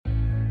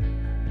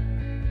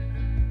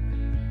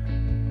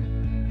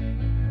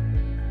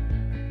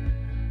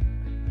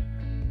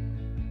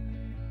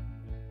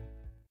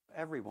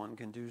everyone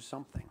can do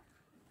something.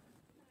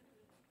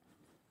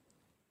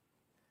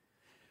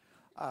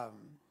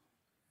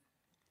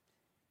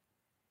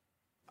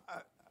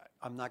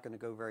 I'm not going to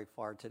go very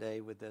far today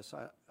with this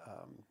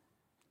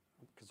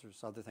because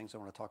there's other things I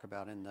want to talk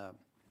about in the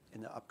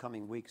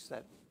upcoming weeks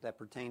that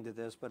pertain to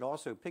this, but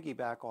also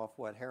piggyback off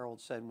what Harold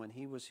said when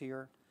he was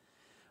here.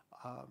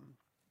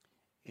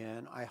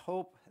 And I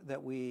hope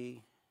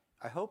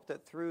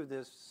that through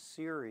this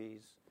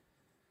series,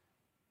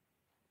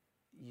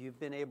 you've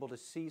been able to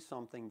see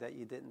something that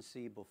you didn't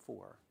see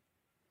before.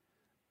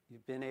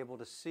 You've been able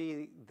to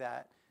see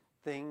that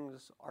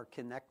things are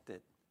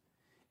connected,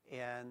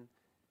 and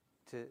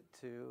to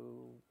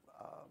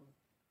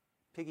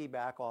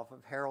piggyback off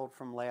of Harold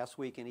from last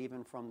week and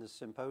even from the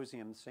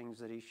symposium, things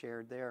that he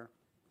shared there.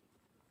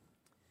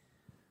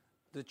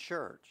 The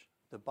church,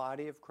 the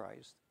body of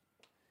Christ,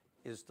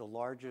 is the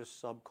largest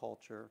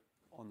subculture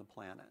on the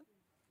planet.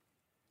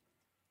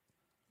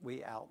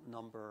 We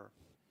outnumber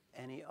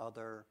any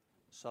other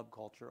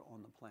subculture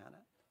on the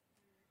planet.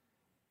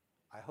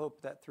 I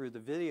hope that through the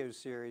video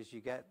series you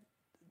get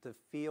the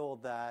feel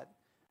that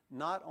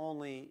not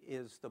only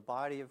is the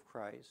body of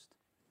Christ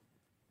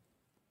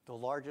the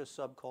largest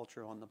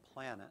subculture on the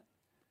planet,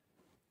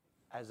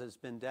 as has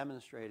been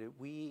demonstrated,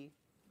 we,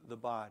 the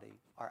body,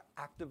 are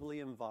actively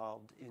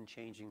involved in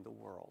changing the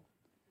world.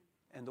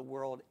 And the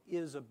world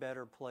is a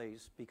better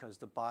place because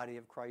the body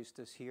of Christ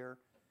is here,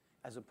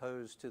 as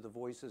opposed to the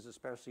voices,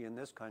 especially in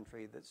this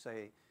country, that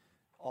say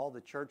all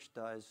the church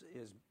does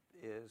is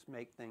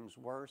make things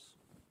worse.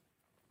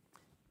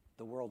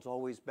 The world's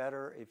always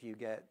better if you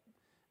get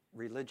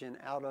religion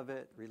out of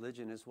it.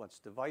 Religion is what's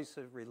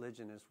divisive.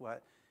 Religion is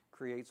what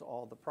creates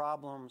all the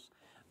problems.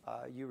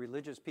 You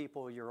religious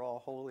people, you're all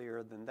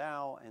holier than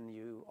thou, and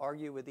you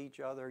argue with each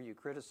other, you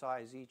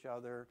criticize each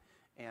other,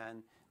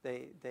 and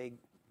they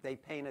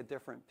paint a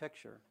different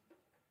picture.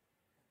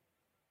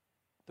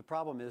 The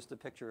problem is the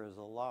picture is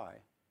a lie.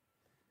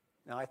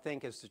 Now, I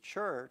think as the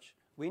church,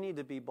 we need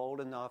to be bold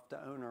enough to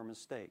own our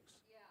mistakes.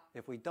 Yeah.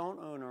 If we don't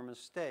own our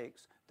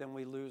mistakes, then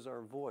we lose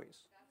our voice.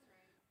 That's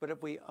right. But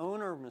if we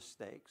own our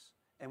mistakes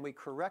and we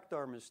correct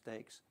our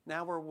mistakes,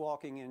 now we're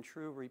walking in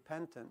true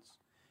repentance,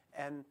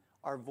 and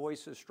our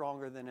voice is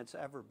stronger than it's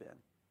ever been.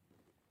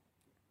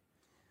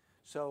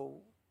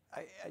 So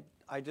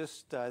I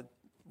just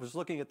was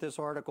looking at this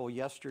article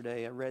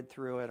yesterday. I read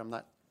through it. I'm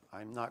not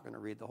going to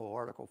read the whole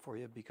article for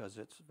you because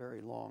it's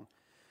very long.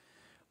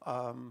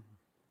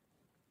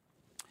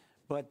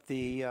 But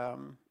the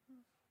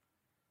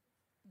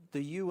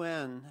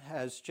UN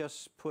has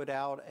just put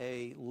out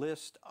a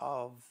list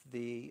of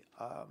the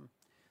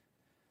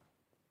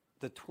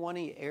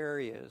 20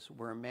 areas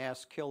where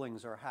mass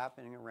killings are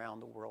happening around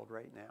the world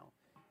right now.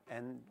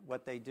 And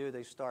what they do,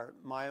 they start,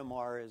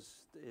 Myanmar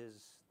is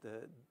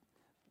the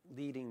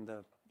leading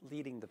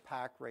the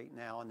pack right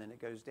now, and then it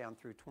goes down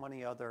through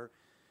 20 other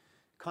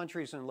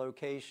countries and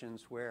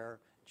locations where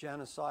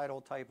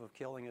genocidal type of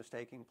killing is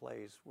taking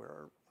place,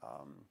 where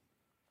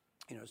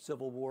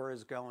civil war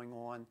is going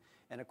on.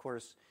 And of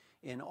course,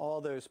 in all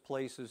those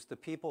places, the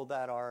people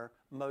that are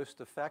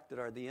most affected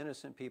are the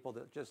innocent people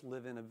that just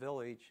live in a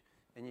village,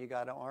 and you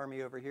got an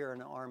army over here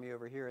and an army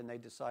over here, and they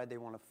decide they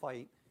want to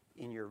fight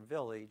in your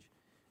village,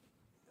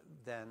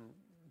 then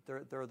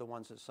they're the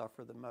ones that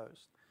suffer the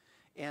most.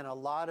 And a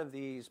lot of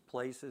these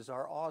places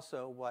are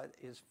also what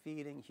is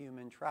feeding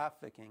human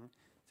trafficking,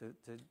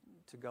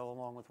 to go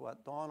along with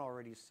what Dawn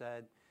already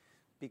said,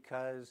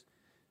 because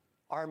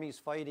armies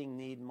fighting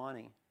need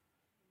money.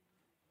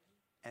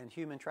 And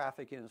human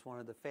trafficking is one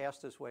of the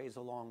fastest ways,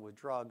 along with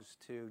drugs,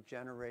 to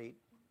generate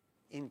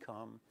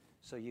income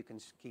so you can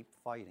keep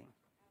fighting.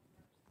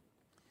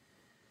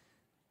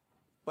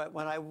 But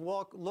when I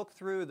look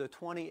through the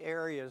 20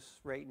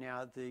 areas right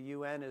now, the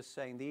UN is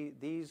saying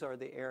these are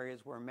the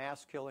areas where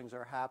mass killings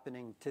are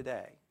happening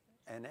today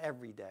and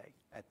every day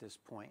at this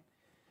point.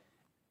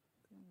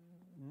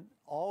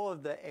 All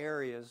of the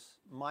areas,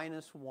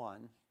 minus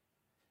one,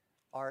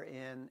 are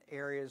in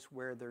areas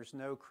where there's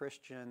no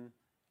Christian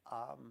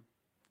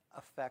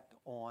effect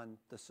on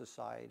the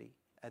society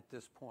at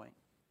this point.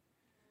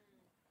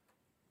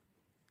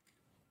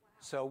 Wow.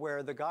 So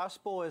where the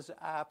gospel is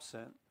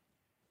absent,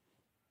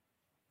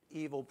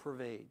 evil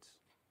pervades.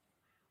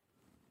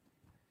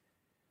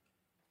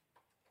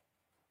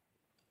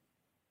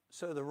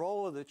 So the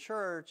role of the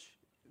church,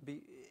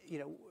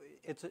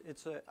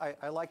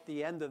 I like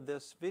the end of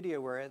this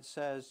video where it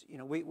says,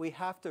 we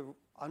have to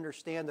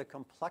understand the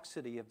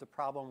complexity of the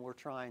problem we're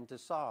trying to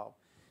solve.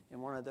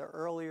 In one of the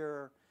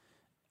earlier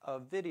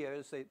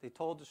videos, they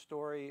told the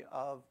story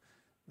of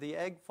the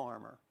egg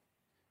farmer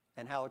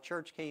and how a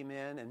church came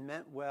in and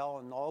meant well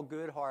and all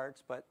good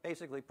hearts, but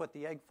basically put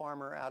the egg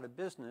farmer out of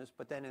business.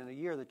 But then in a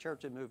year, the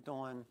church had moved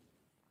on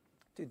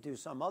to do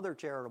some other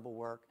charitable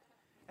work,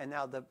 and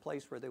now the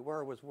place where they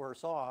were was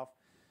worse off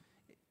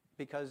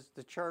because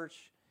the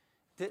church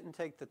didn't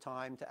take the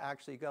time to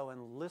actually go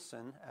and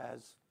listen,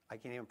 as I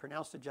can't even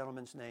pronounce the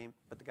gentleman's name,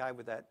 but the guy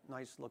with that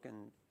nice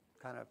looking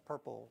kind of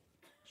purple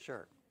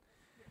shirt.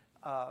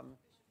 What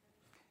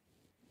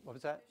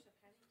was that?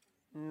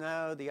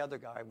 No, the other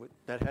guy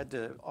that had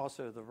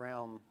also the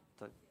round,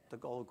 the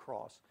gold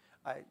cross.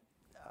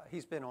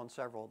 He's been on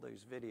several of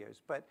those videos.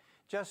 But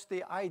just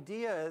the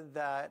idea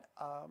that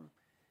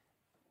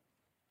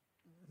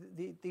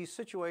these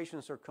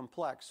situations are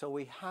complex, so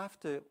we have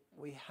to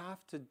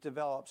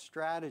develop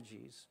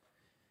strategies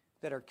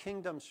that are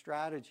kingdom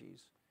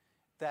strategies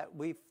that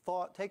we've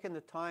taken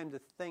the time to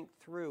think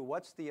through.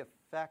 What's the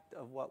effect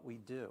of what we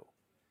do?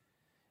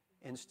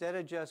 Instead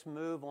of just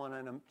move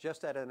on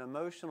just at an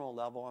emotional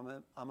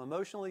level. I'm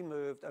emotionally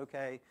moved.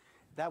 Okay,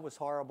 that was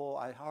horrible.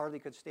 I hardly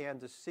could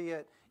stand to see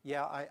it.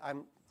 Yeah,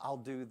 I'll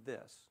do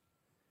this.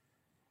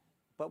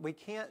 But we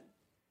can't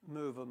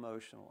move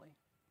emotionally.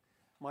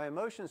 My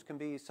emotions can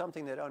be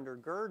something that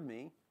undergird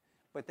me,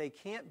 but they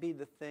can't be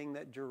the thing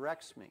that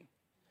directs me.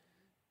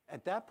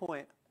 At that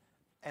point,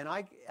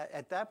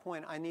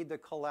 I need the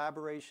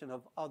collaboration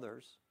of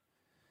others.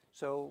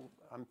 So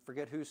I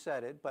forget who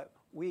said it, but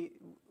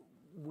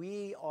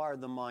we are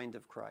the mind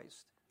of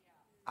Christ.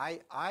 Yeah.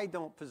 I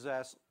don't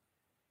possess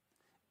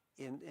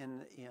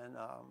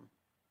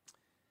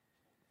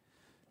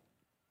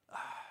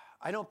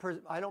I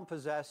don't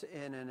possess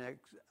in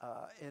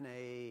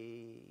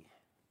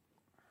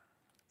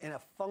a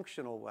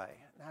functional way.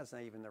 That's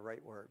not even the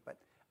right word, but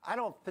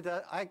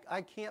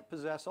I can't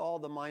possess all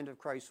the mind of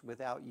Christ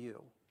without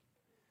you.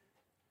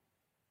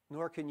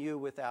 Nor can you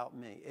without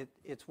me.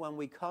 It's when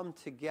we come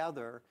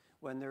together,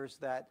 when there's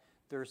that,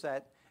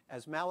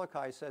 as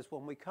Malachi says,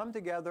 when we come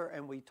together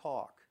and we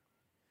talk,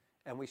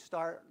 and we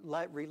start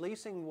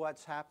releasing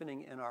what's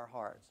happening in our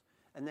hearts,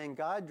 and then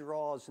God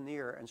draws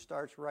near and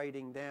starts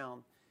writing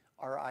down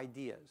our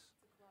ideas.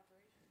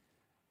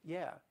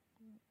 Yeah,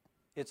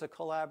 it's a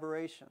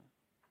collaboration.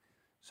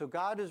 So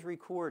God is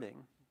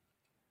recording,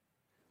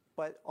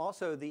 but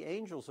also the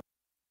angels are.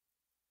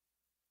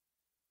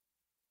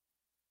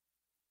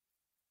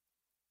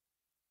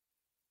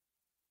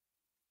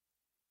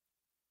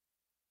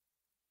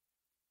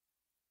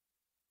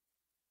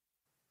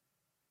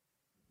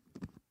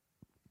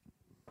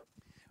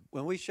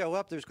 When we show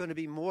up, there's going to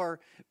be more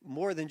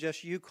than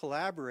just you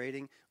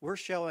collaborating. We're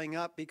showing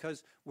up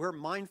because we're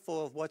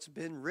mindful of what's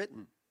been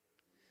written.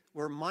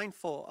 We're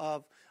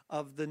mindful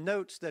of the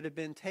notes that have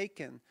been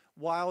taken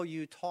while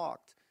you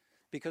talked.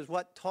 Because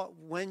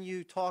when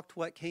you talked,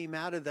 what came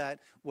out of that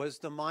was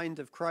the mind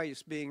of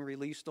Christ being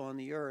released on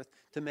the earth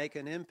to make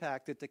an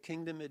impact that the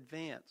kingdom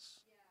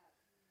advance.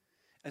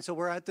 And so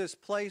we're at this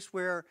place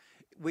where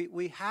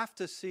we have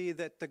to see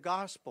that the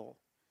gospel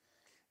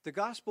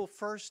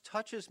first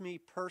touches me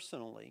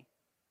personally.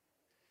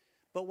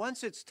 But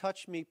once it's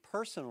touched me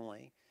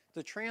personally,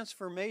 the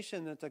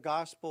transformation that the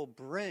gospel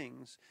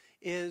brings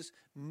is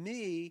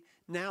me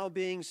now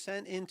being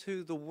sent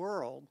into the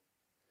world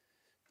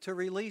to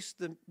release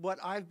what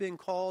I've been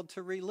called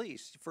to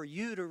release, for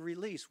you to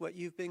release what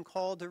you've been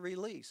called to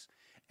release.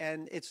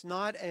 And it's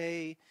not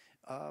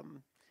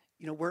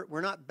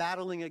we're not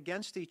battling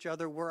against each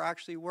other. We're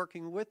actually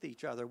working with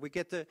each other. We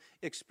get to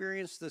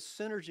experience the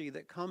synergy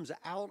that comes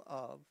out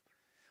of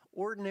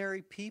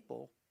ordinary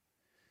people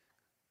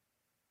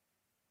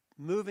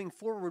moving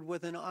forward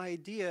with an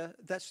idea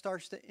that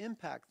starts to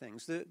impact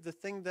things. The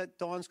thing that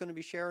Dawn's going to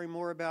be sharing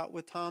more about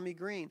with Tommy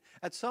Green.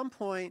 At some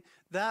point,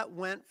 that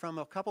went from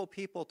a couple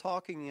people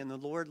talking and the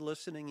Lord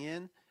listening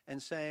in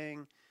and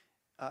saying,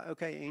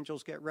 okay,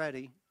 angels, get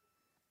ready,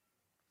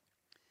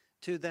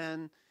 to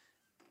then,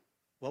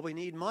 well, we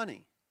need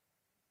money.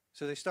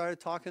 So they started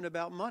talking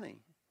about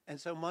money.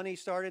 And so money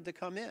started to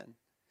come in.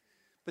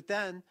 But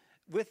then,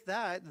 with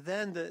that,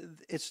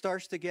 it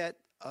starts to get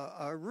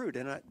a root.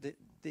 And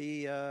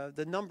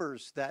the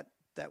numbers that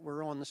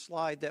were on the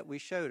slide that we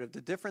showed of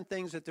the different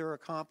things that they're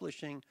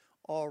accomplishing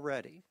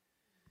already.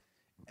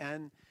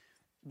 And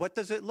what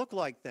does it look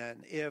like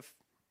then if,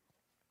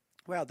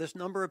 wow, this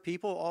number of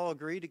people all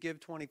agree to give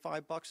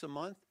 $25 a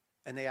month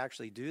and they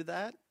actually do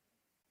that?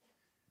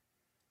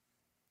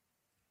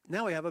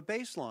 Now we have a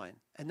baseline,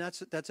 and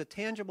that's a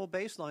tangible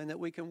baseline that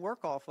we can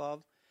work off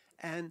of,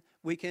 and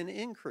we can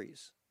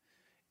increase.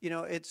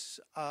 It's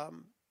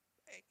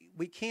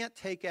we can't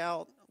take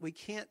the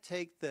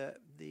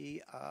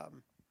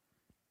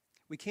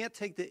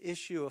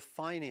issue of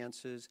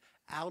finances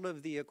out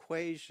of the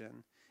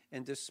equation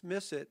and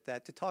dismiss it,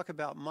 that to talk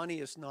about money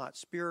is not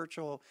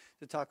spiritual.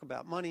 To talk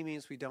about money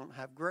means we don't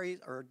have grace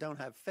or don't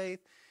have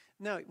faith.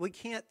 No, we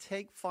can't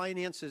take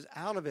finances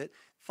out of it.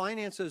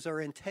 Finances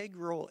are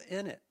integral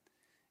in it.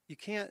 You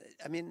can't,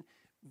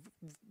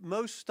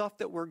 most stuff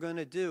that we're going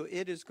to do,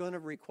 it is going to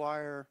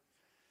require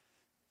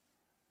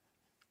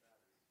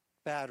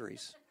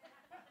batteries.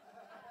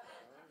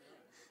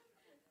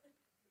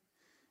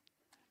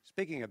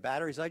 Speaking of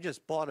batteries, I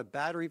just bought a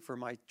battery for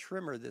my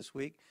trimmer this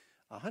week.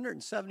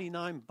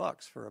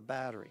 $179 for a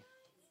battery.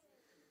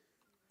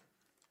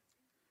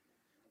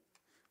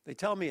 They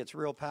tell me it's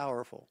real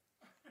powerful.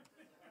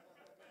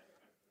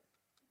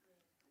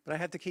 But I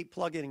have to keep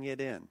plugging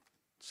it in.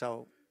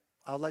 So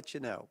I'll let you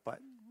know. But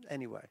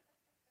anyway.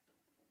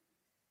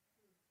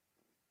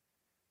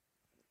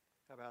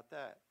 How about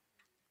that?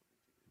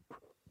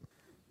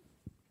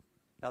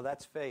 Now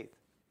that's faith.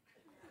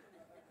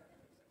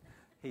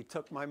 He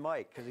took my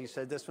mic because he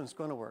said this one's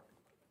going to work.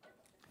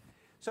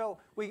 So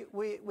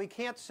we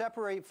can't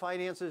separate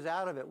finances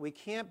out of it. We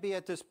can't be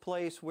at this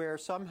place where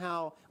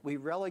somehow we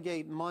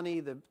relegate money,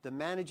 the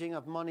managing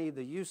of money,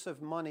 the use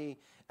of money,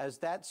 as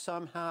that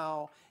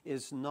somehow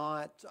is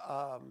not,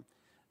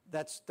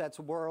 that's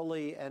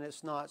worldly and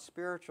it's not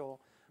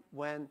spiritual,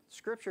 when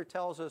Scripture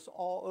tells us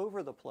all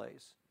over the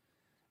place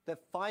that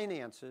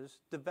finances,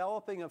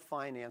 developing of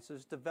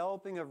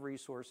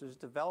resources,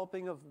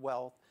 developing of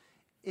wealth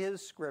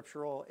is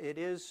scriptural, it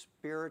is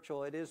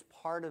spiritual, it is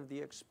part of the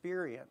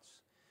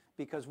experience,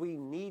 because we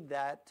need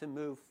that to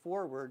move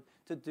forward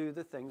to do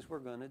the things we're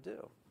going to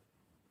do.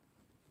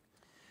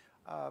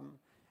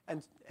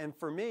 And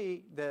for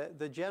me,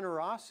 the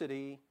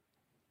generosity,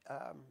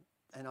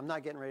 and I'm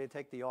not getting ready to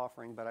take the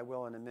offering, but I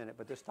will in a minute,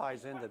 but this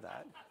ties into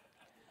that.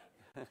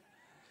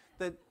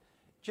 The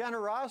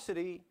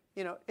generosity,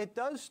 it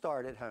does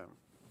start at home.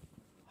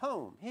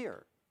 Home,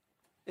 here.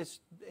 It's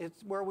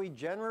where we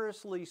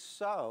generously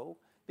sow,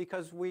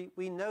 because we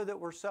know that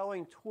we're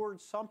sowing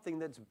towards something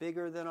that's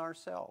bigger than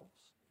ourselves.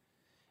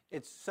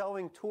 It's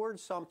sowing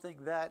towards something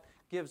that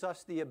gives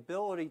us the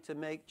ability to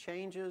make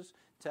changes,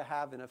 to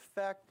have an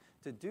effect,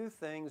 to do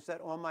things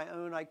that on my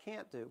own I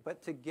can't do.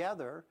 But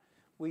together,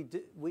 we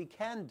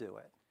can do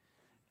it.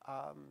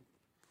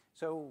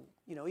 So,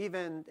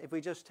 even if we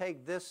just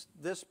take this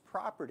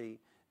property,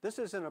 this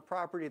isn't a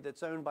property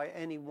that's owned by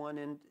any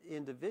one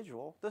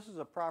individual. This is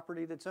a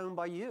property that's owned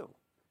by you.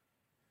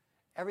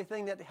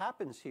 Everything that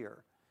happens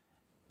here,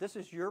 this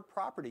is your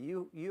property.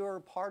 You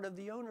are part of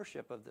the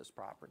ownership of this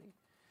property.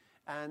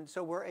 And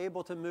so we're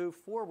able to move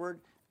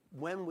forward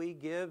when we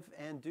give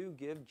and do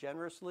give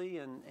generously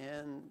and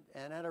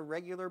at a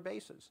regular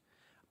basis.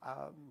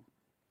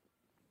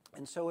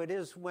 And so it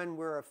is when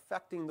we're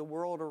affecting the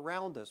world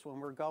around us, when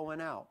we're going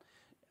out.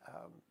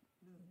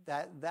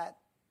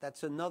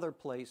 That's another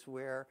place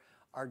where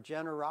our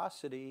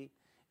generosity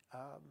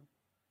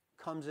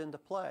comes into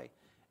play.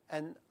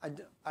 And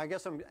I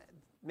guess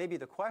maybe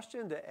the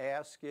question to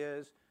ask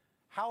is,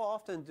 how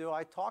often do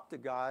I talk to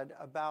God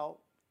about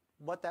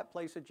what that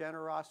place of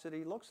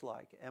generosity looks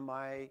like?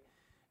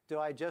 Do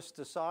I just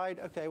decide,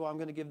 okay, well, I'm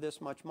going to give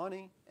this much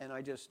money, and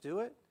I just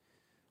do it?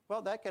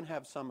 Well, that can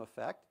have some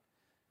effect.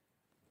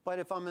 But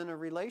if I'm in a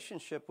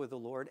relationship with the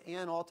Lord,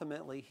 and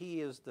ultimately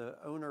He is the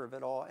owner of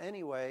it all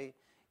anyway,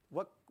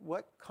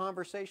 what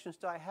conversations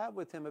do I have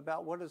with Him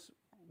about what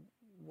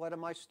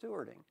am I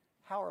stewarding?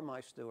 How am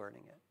I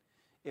stewarding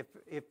it?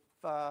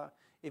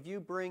 If you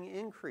bring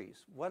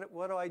increase, what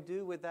do I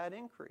do with that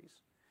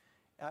increase?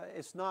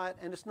 It's not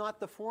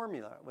the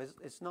formula.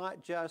 It's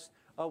not just,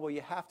 oh, well,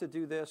 you have to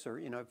do this, or,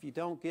 if you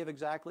don't give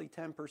exactly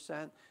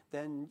 10%,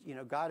 then,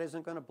 God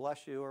isn't going to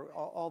bless you, or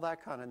all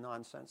that kind of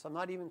nonsense. I'm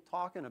not even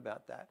talking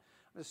about that.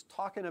 I'm just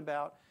talking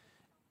about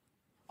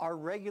our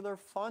regular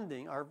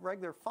funding, our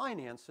regular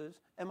finances.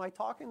 Am I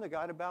talking to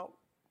God about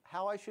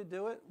how I should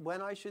do it,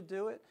 when I should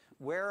do it,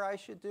 where I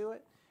should do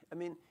it? I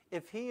mean,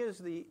 if He is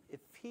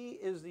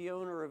the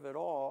owner of it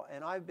all,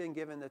 and I've been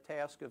given the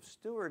task of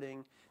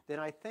stewarding, then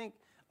I think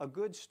a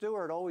good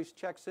steward always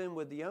checks in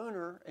with the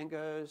owner and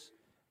goes,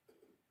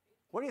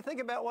 what do you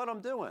think about what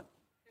I'm doing?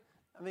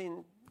 I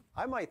mean,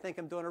 I might think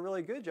I'm doing a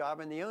really good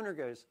job, and the owner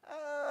goes,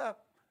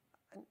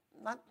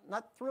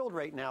 not thrilled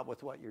right now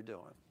with what you're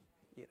doing,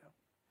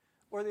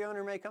 Or the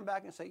owner may come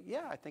back and say,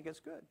 yeah, I think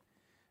it's good.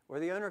 Or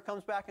the owner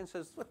comes back and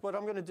says, look, what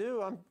I'm going to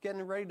do, I'm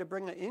getting ready to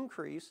bring an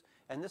increase,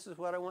 and this is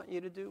what I want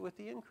you to do with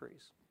the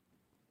increase.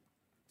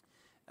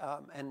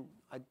 And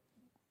I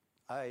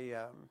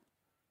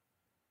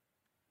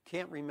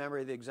can't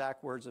remember the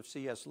exact words of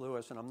C.S.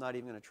 Lewis, and I'm not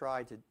even going to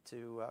try to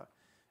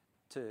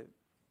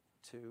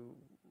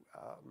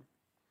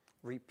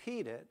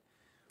repeat it.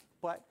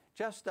 But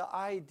just the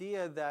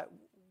idea that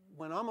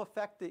when I'm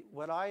affecting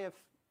when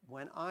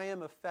I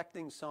am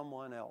affecting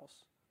someone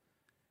else,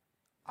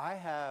 I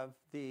have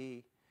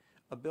the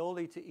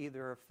ability to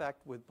either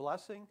affect with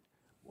blessing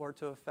or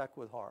to affect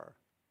with horror.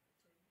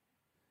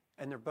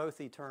 And they're both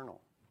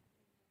eternal.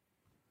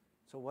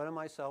 So what am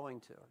I sowing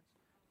to?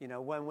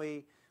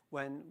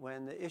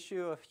 When the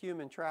issue of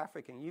human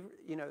trafficking,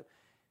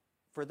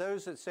 for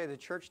those that say the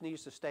church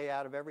needs to stay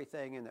out of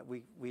everything and that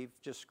we've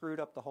just screwed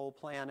up the whole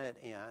planet,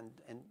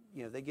 and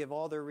they give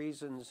all their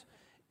reasons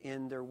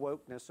in their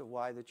wokeness of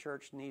why the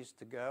church needs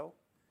to go.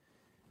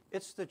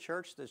 It's the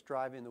church that's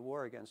driving the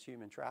war against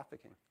human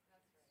trafficking.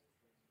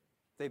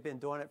 They've been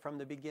doing it from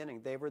the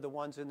beginning. They were the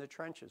ones in the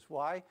trenches.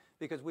 Why?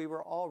 Because we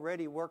were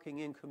already working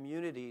in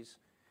communities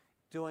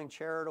doing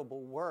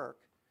charitable work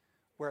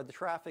where the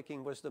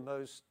trafficking was the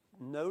most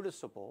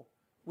noticeable.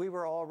 We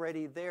were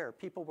already there.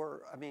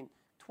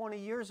 20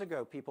 years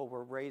ago, people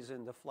were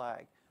raising the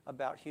flag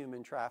about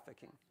human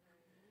trafficking.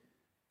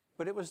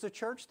 But it was the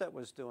church that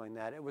was doing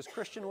that. It was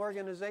Christian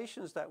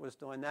organizations that was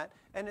doing that.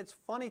 And it's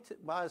funny,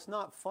 well, it's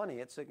not funny,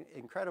 it's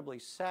incredibly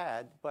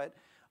sad, but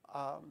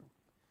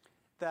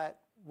that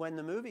when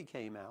the movie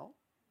came out,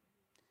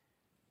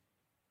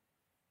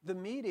 the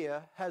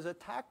media has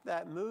attacked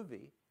that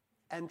movie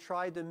and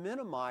tried to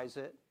minimize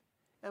it.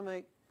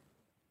 And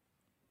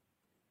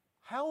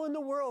How in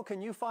the world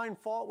can you find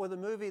fault with a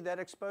movie that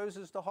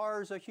exposes the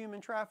horrors of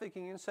human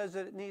trafficking and says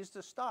that it needs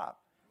to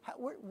stop?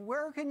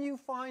 Where can you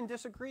find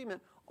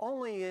disagreement?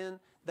 Only in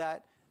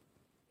that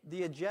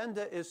the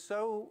agenda is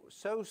so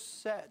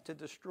set to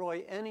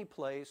destroy any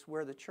place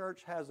where the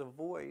church has a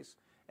voice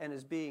and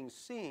is being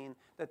seen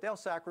that they'll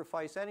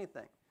sacrifice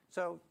anything.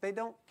 So they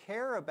don't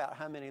care about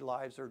how many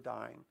lives are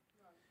dying,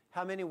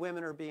 how many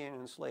women are being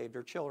enslaved,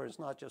 or children. It's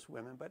not just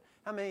women, but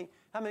how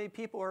many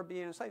people are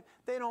being enslaved.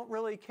 They don't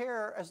really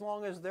care as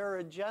long as their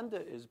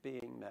agenda is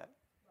being met.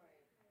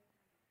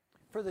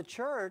 For the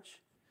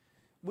church,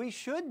 we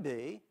should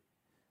be,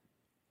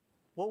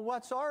 well,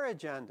 what's our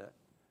agenda?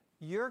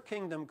 Your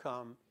kingdom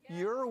come,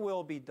 your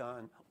will be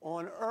done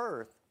on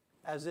earth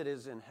as it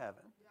is in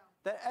heaven.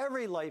 That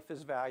every life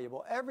is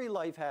valuable, every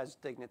life has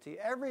dignity,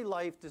 every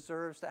life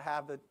deserves to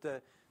have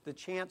the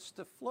chance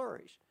to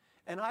flourish.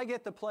 And I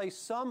get to play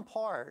some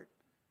part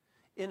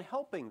in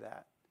helping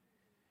that.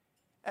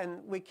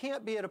 And we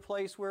can't be at a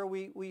place where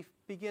we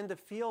begin to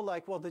feel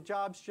like, well, the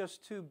job's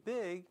just too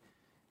big.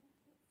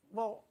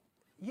 Well,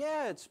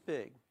 yeah, it's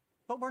big,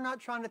 but we're not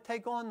trying to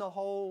take on the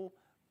whole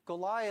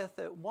Goliath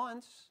at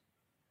once.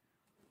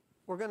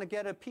 We're going to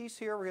get a piece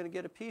here, we're going to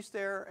get a piece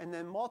there, and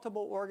then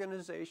multiple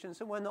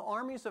organizations. And when the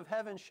armies of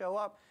heaven show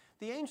up,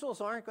 the angels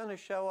aren't going to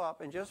show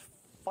up and just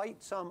fight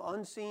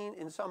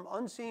in some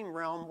unseen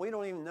realm. We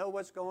don't even know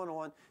what's going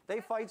on. They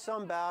fight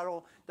some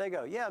battle. They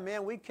go, yeah,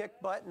 man, we kick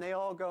butt, and they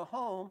all go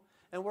home,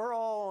 and we're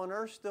all on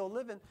earth still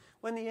living.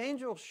 When the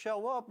angels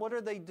show up, what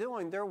are they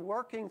doing? They're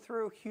working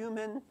through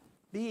human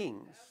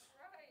beings. That's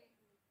right.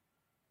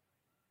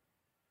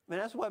 I mean,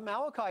 that's what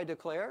Malachi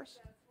declares.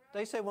 That's right.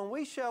 They say, when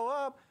we show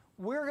up,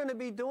 we're going to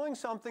be doing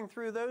something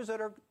through those that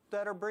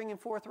are bringing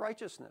forth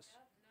righteousness. Yep,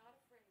 not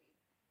afraid.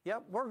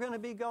 Yep, we're going to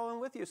be going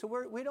with you. So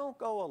we don't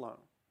go alone.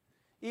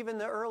 Even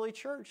the early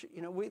church,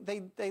 they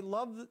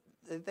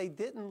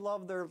didn't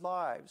love their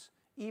lives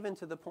even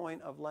to the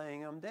point of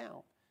laying them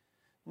down,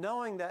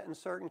 knowing that in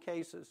certain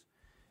cases,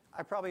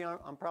 I'm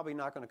probably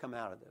not going to come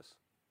out of this.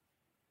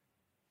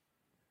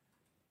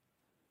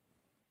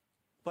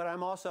 But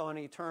I'm also an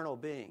eternal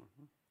being,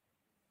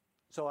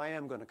 so I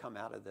am going to come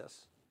out of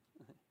this.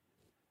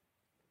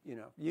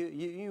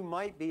 You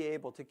might be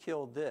able to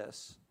kill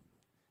this,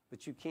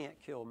 but you can't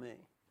kill me. That's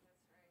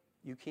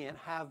right. You can't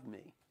have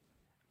me.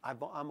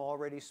 I'm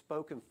already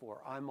spoken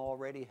for. I'm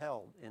already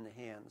held in the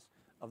hands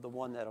of the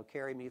one that'll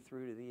carry me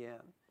through to the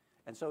end.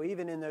 And so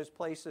even in those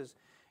places,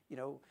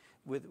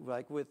 with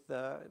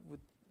the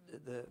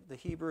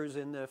Hebrews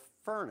in the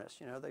furnace,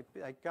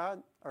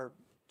 God are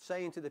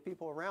saying to the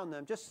people around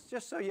them, just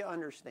so you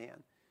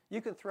understand,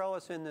 you can throw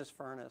us in this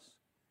furnace,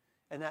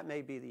 and that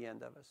may be the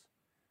end of us.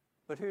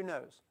 But who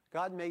knows?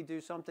 God may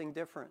do something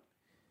different,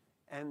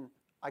 and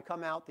I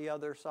come out the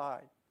other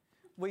side.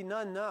 We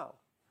none know.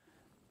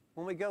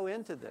 When we go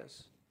into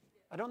this,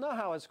 I don't know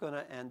how it's going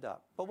to end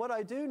up. But what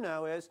I do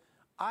know is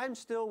I'm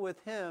still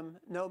with him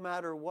no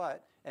matter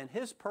what, and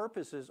his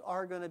purposes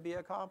are going to be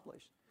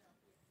accomplished.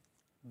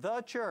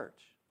 The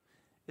church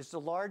is the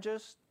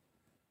largest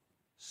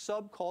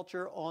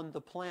subculture on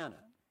the planet.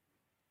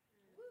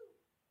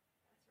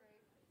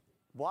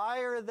 Why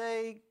are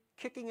they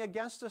kicking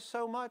against us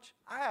so much?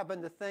 I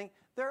happen to think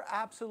they're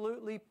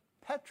absolutely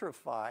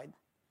petrified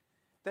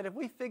that if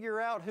we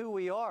figure out who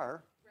we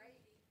are,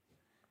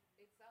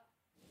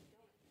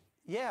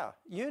 yeah,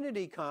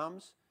 unity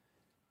comes,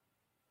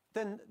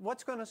 then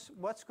what's going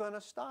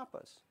to stop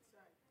us?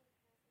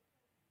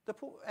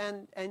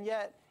 And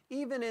yet,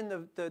 even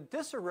in the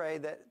disarray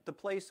that the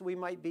place we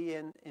might be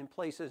in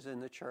places in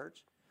the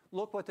church,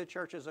 look what the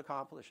church is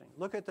accomplishing.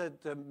 Look at the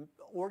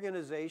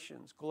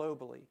organizations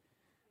globally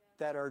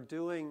that are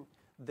doing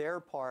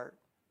their part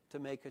to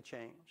make a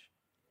change.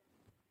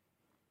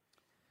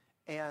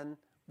 And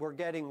we're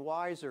getting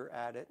wiser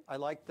at it. I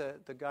like the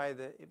guy,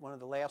 one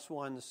of the last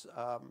ones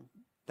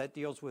that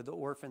deals with the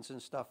orphans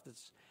and stuff,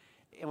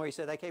 and where he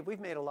said, okay, we've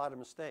made a lot of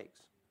mistakes.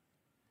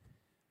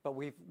 But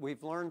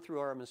we've learned through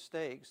our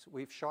mistakes.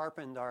 We've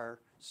sharpened our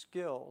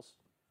skills.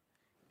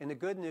 And the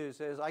good news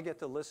is I get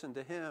to listen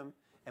to him,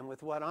 and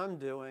with what I'm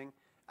doing,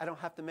 I don't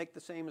have to make the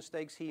same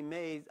mistakes he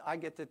made. I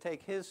get to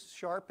take his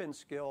sharpened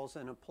skills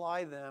and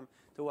apply them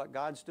to what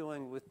God's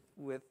doing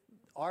with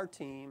our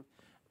team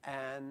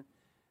and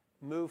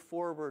move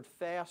forward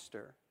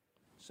faster.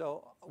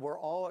 So we're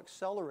all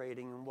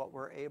accelerating in what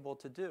we're able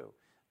to do.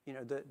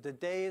 The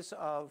days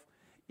of,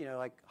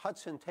 like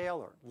Hudson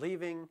Taylor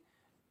leaving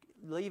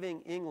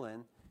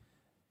England,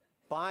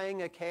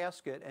 buying a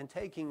casket and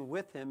taking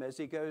with him as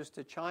he goes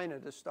to China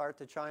to start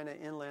the China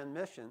Inland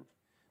Mission,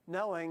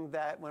 knowing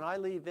that when I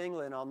leave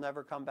England, I'll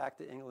never come back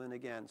to England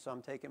again. So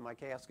I'm taking my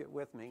casket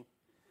with me.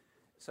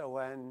 So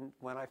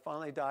when I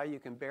finally die, you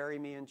can bury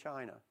me in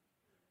China,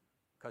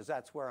 because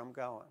that's where I'm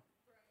going.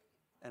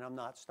 And I'm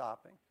not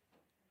stopping.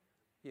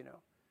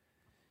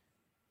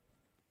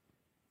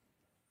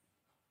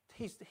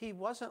 He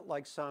wasn't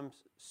like some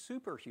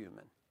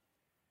superhuman.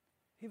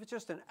 He was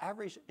just an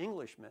average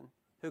Englishman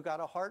who got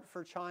a heart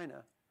for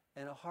China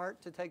and a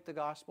heart to take the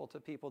gospel to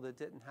people that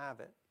didn't have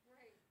it.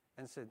 Right.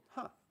 And said,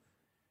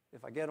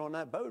 if I get on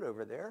that boat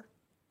over there,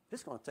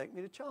 it's going to take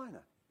me to China.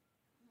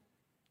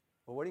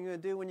 Well, what are you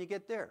going to do when you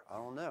get there? I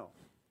don't know.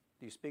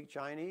 Do you speak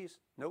Chinese?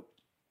 Nope.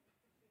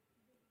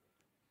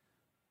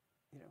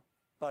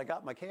 But I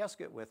got my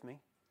casket with me.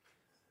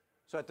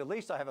 So at the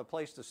least I have a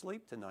place to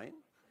sleep tonight.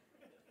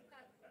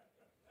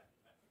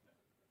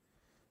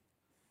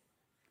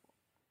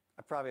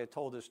 I probably had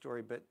told this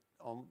story, but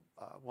on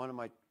one of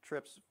my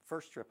trips,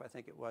 first trip I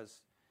think it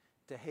was,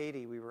 to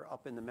Haiti, we were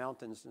up in the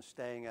mountains and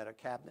staying at a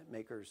cabinet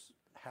maker's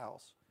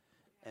house.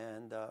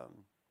 And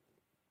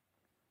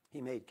he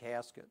made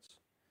caskets.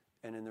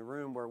 And in the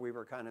room where we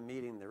were kind of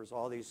meeting, there was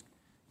all these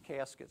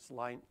caskets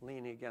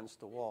leaning against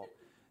the wall.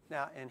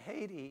 Now, in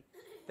Haiti,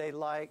 they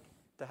like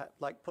to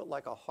put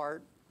like a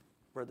heart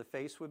where the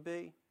face would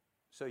be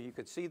so you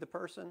could see the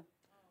person.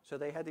 So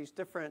they had these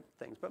different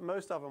things, but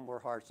most of them were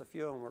hearts. A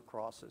few of them were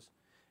crosses.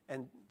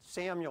 And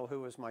Samuel,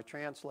 who was my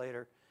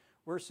translator,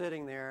 we're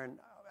sitting there, and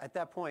at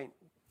that point,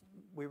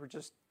 we were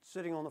just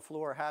sitting on the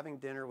floor having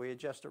dinner. We had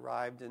just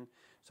arrived, and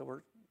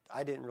so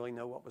I didn't really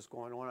know what was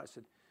going on. I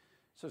said,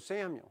 so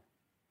Samuel,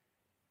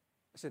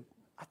 I said,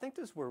 I think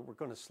this is where we're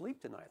going to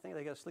sleep tonight. I think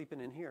they got to sleep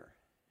in here.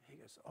 He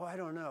goes, oh, I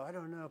don't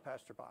know,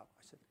 Pastor Bob.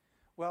 I said,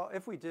 well,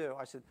 if we do,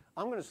 I said,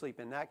 I'm going to sleep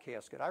in that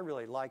casket. I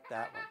really like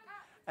that one.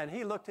 And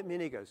he looked at me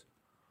and he goes,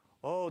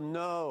 oh,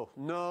 no,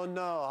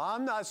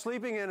 I'm not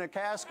sleeping in a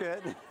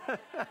casket.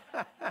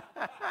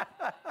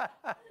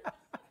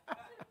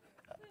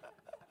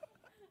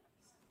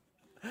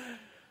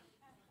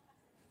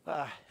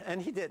 And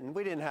he didn't.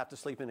 We didn't have to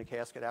sleep in a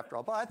casket after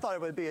all. But I thought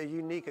it would be a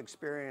unique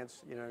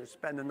experience, to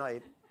spend the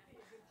night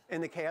in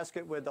the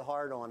casket with the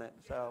heart on it.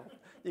 So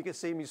you could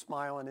see me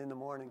smiling in the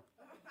morning.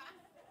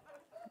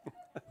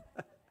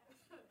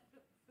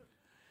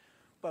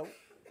 But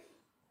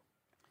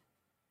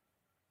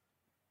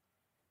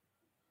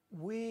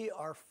we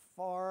are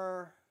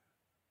far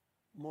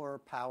more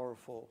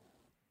powerful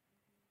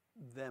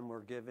than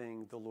we're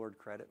giving the Lord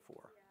credit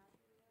for.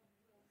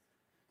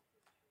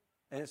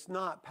 And it's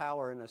not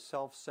power in a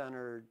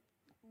self-centered,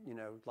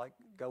 like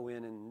go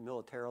in and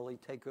militarily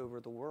take over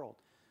the world.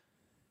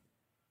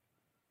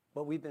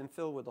 But we've been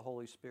filled with the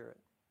Holy Spirit.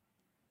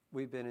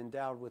 We've been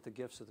endowed with the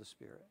gifts of the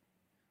Spirit.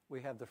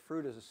 We have the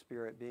fruit of the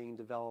Spirit being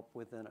developed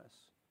within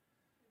us.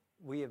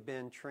 We have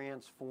been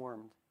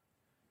transformed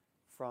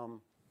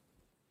from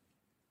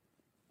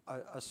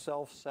a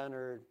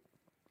self-centered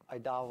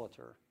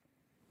idolater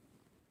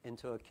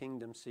into a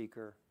kingdom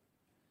seeker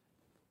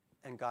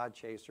and God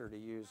chaser, to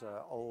use an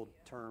old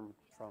term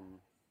from,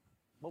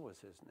 what was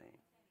his name?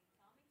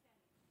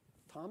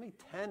 Tommy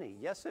Tenney.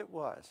 Yes, it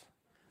was.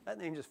 That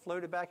name just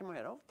floated back in my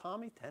head. Oh,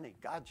 Tommy Tenney,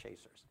 God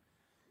chasers.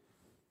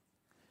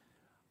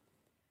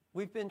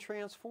 We've been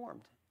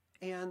transformed,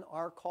 and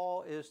our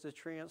call is to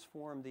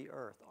transform the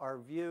earth. Our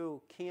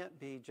view can't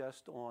be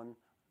just on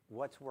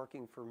what's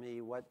working for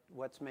me,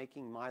 what's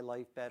making my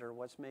life better,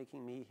 what's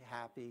making me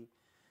happy.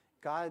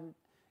 God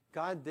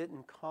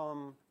didn't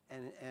come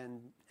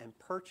and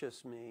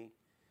purchase me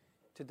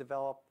to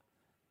develop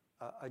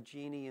a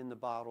genie in the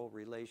bottle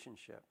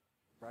relationship,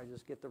 where I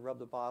just get to rub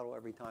the bottle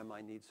every time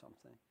I need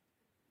something.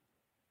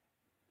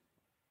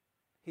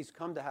 He's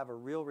come to have a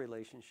real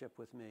relationship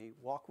with me,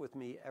 walk with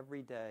me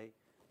every day,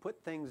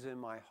 put things in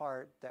my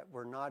heart that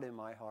were not in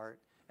my heart,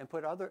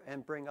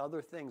 and bring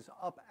other things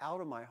up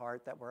out of my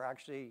heart that were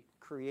actually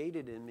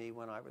created in me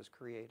when I was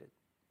created.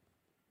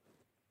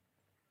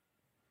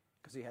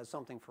 Because he has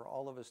something for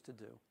all of us to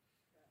do.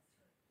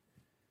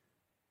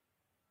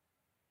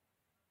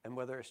 And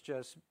whether it's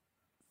just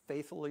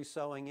faithfully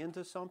sowing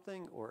into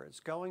something or it's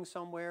going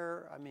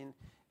somewhere,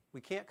 we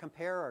can't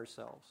compare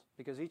ourselves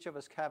because each of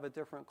us have a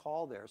different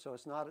call there. So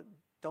it's not,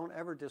 don't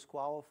ever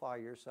disqualify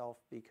yourself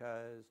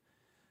because,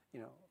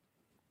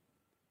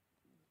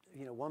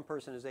 one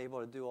person is able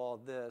to do all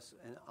this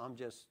and I'm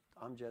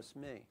just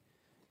me.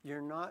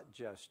 You're not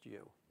just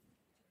you.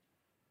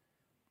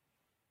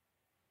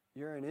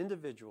 You're an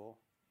individual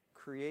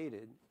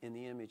created in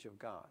the image of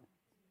God.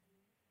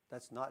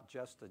 That's not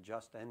just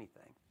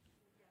anything.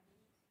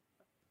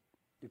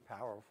 You're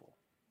powerful.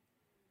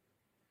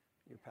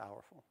 You're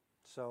powerful.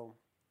 So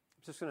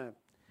I'm just going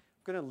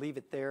to leave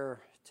it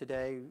there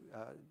today.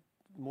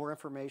 More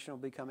information will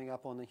be coming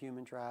up on the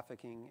human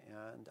trafficking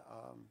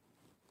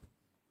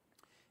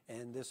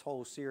and this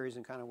whole series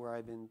and kind of where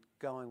I've been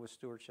going with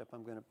stewardship.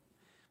 I'm going to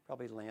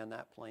probably land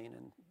that plane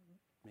and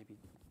maybe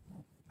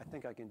I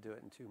think I can do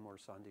it in 2 more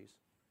Sundays.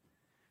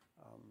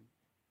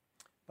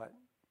 But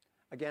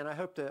again, I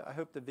hope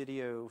the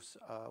videos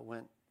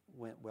went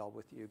well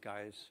with you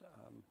guys.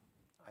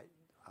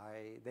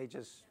 They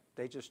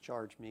just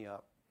charged me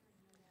up.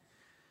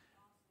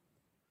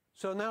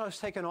 So now let's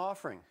take an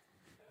offering.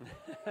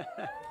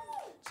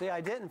 See,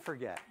 I didn't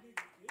forget.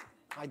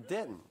 I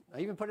didn't. I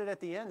even put it at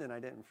the end and I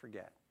didn't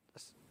forget.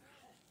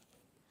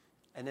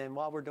 And then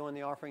while we're doing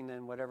the offering,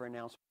 then whatever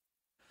announcement.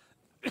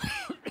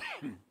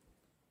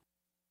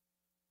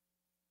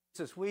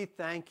 Jesus, we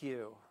thank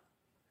you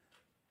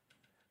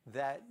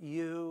that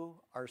you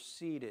are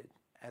seated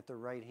at the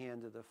right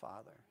hand of the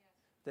Father.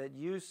 that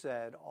you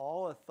said,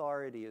 all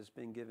authority has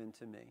been given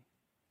to me.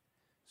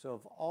 So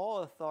if all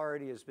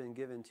authority has been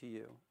given to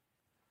you,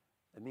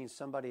 it means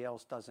somebody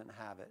else doesn't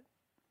have it.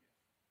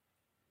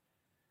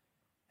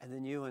 And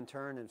then you in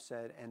turn have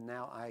said, and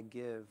now I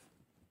give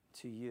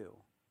to you.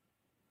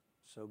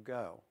 So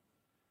go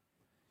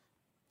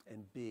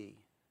and be.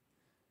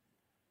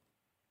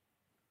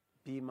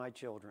 Be my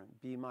children.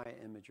 Be my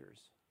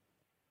imagers.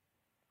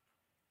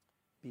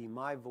 Be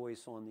my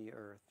voice on the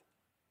earth.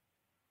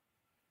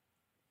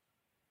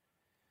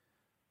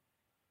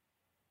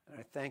 And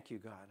I thank you,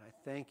 God. I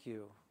thank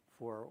you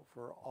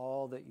for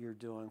all that you're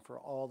doing, for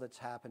all that's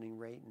happening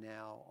right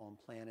now on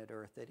planet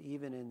Earth, that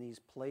even in these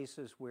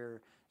places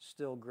where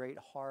still great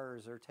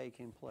horrors are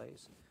taking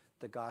place,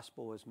 the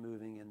gospel is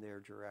moving in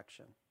their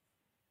direction.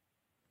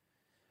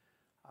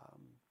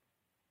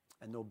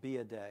 And there'll be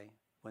a day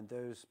when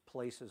those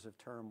places of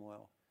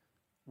turmoil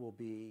will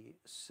be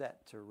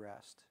set to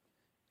rest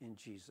in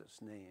Jesus'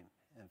 name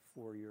and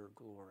for your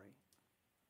glory.